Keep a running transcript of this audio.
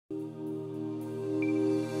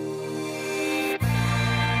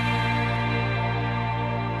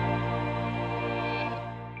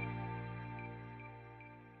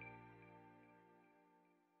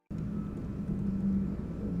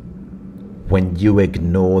When you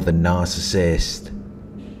ignore the narcissist,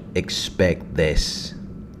 expect this.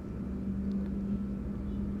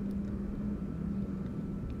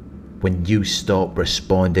 When you stop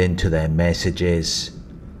responding to their messages,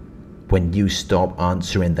 when you stop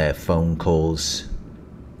answering their phone calls,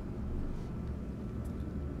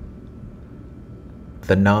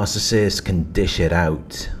 the narcissist can dish it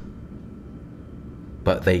out,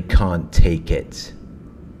 but they can't take it.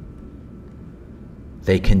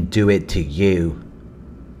 They can do it to you,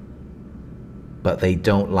 but they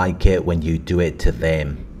don't like it when you do it to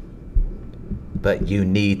them. But you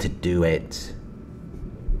need to do it.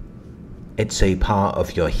 It's a part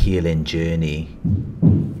of your healing journey.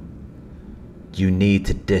 You need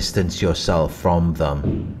to distance yourself from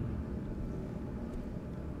them.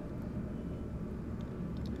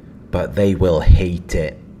 But they will hate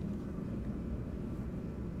it.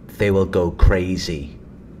 They will go crazy.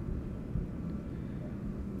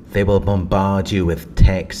 They will bombard you with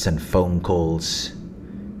texts and phone calls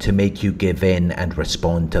to make you give in and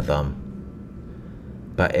respond to them.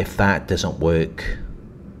 But if that doesn't work,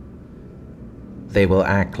 they will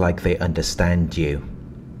act like they understand you.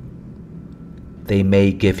 They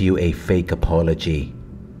may give you a fake apology.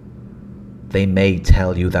 They may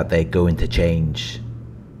tell you that they're going to change.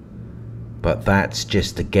 But that's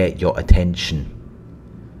just to get your attention.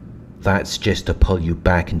 That's just to pull you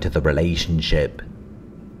back into the relationship.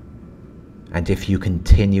 And if you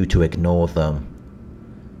continue to ignore them,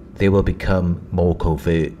 they will become more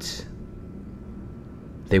covert.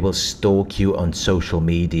 They will stalk you on social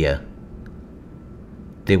media.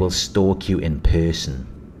 They will stalk you in person.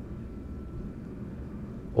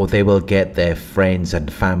 Or they will get their friends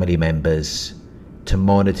and family members to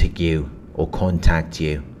monitor you or contact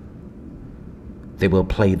you. They will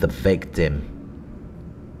play the victim.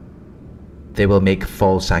 They will make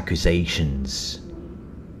false accusations.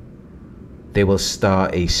 They will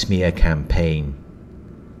start a smear campaign.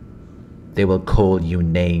 They will call you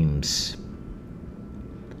names.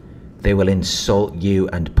 They will insult you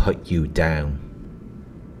and put you down.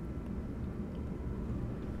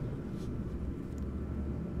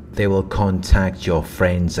 They will contact your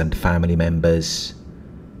friends and family members.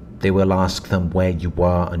 They will ask them where you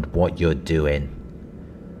are and what you're doing.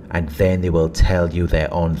 And then they will tell you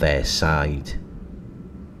they're on their side.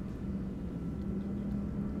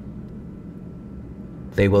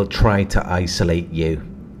 They will try to isolate you,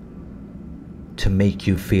 to make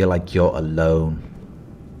you feel like you're alone,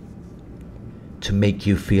 to make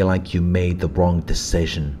you feel like you made the wrong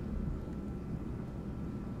decision.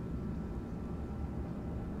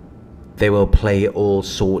 They will play all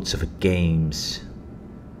sorts of games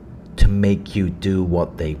to make you do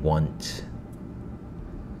what they want,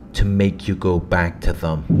 to make you go back to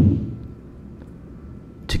them,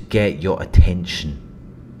 to get your attention,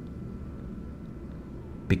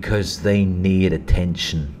 because they need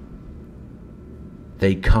attention.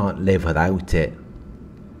 They can't live without it.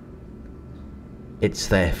 It's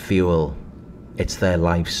their fuel. It's their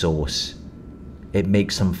life source. It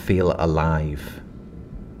makes them feel alive.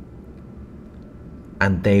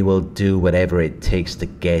 And they will do whatever it takes to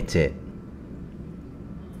get it.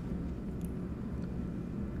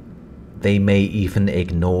 They may even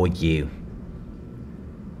ignore you.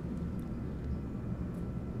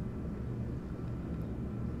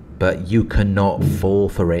 But you cannot fall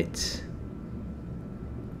for it.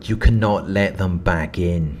 You cannot let them back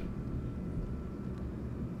in.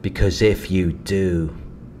 Because if you do,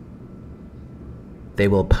 they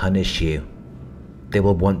will punish you. They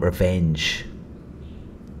will want revenge.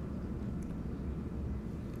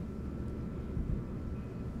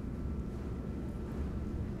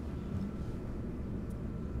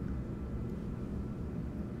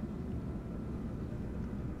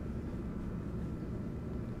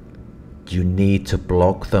 You need to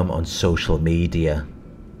block them on social media.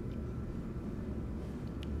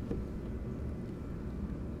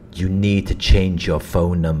 You need to change your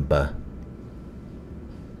phone number.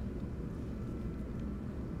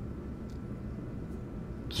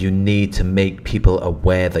 You need to make people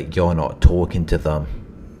aware that you're not talking to them.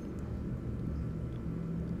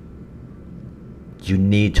 You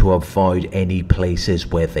need to avoid any places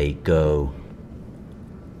where they go.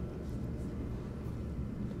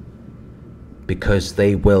 Because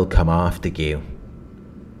they will come after you.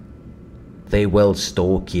 They will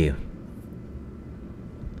stalk you.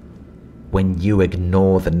 When you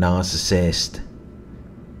ignore the narcissist,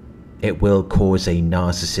 it will cause a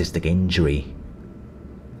narcissistic injury.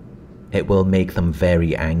 It will make them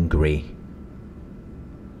very angry.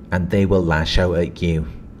 And they will lash out at you.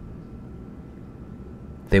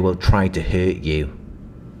 They will try to hurt you.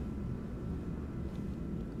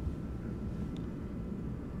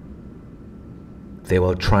 They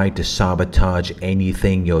will try to sabotage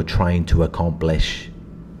anything you're trying to accomplish.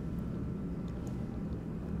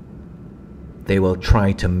 They will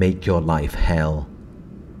try to make your life hell.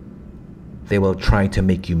 They will try to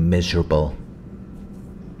make you miserable.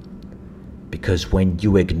 Because when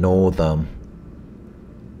you ignore them,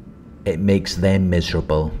 it makes them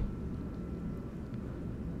miserable.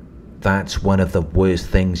 That's one of the worst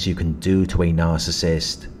things you can do to a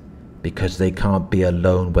narcissist, because they can't be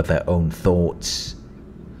alone with their own thoughts.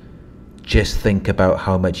 Just think about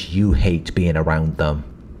how much you hate being around them.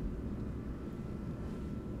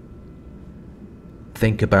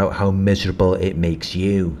 Think about how miserable it makes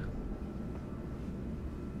you.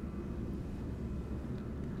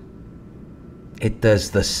 It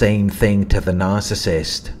does the same thing to the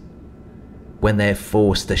narcissist when they're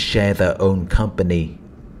forced to share their own company.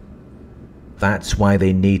 That's why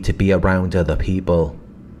they need to be around other people,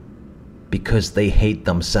 because they hate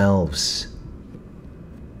themselves.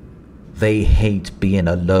 They hate being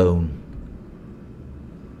alone.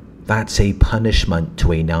 That's a punishment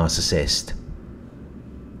to a narcissist.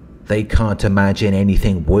 They can't imagine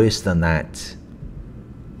anything worse than that.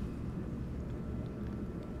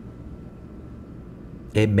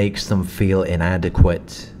 It makes them feel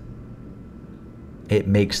inadequate. It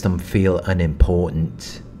makes them feel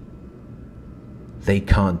unimportant. They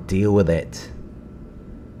can't deal with it.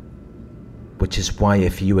 Which is why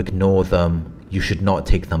if you ignore them, you should not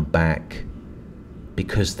take them back,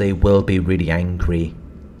 because they will be really angry.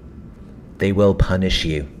 They will punish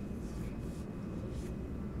you.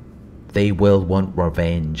 They will want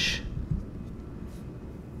revenge.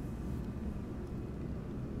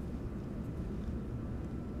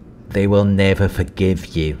 They will never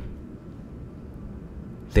forgive you.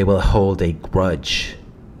 They will hold a grudge.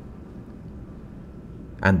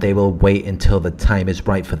 And they will wait until the time is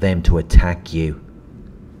right for them to attack you.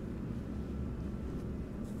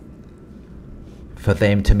 For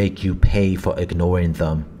them to make you pay for ignoring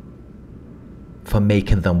them. For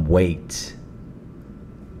making them wait.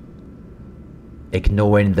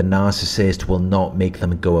 Ignoring the narcissist will not make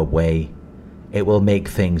them go away. It will make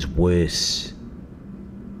things worse.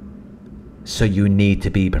 So you need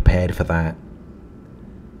to be prepared for that.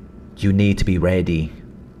 You need to be ready.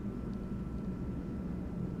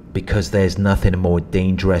 Because there's nothing more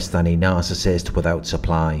dangerous than a narcissist without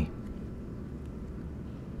supply.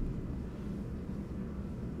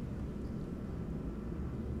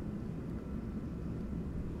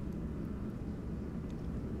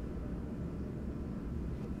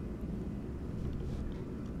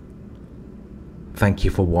 Thank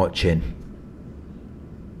you for watching.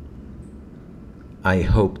 I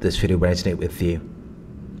hope this video resonated with you.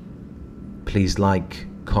 Please like,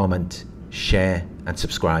 comment, share and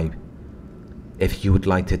subscribe. If you would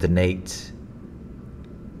like to donate,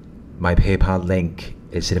 my PayPal link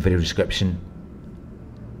is in the video description.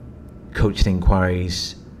 Coaching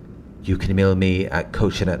inquiries, you can email me at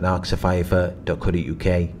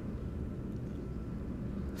coaching@narcsurvivor.co.uk.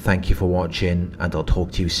 Thank you for watching, and I'll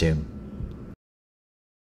talk to you soon.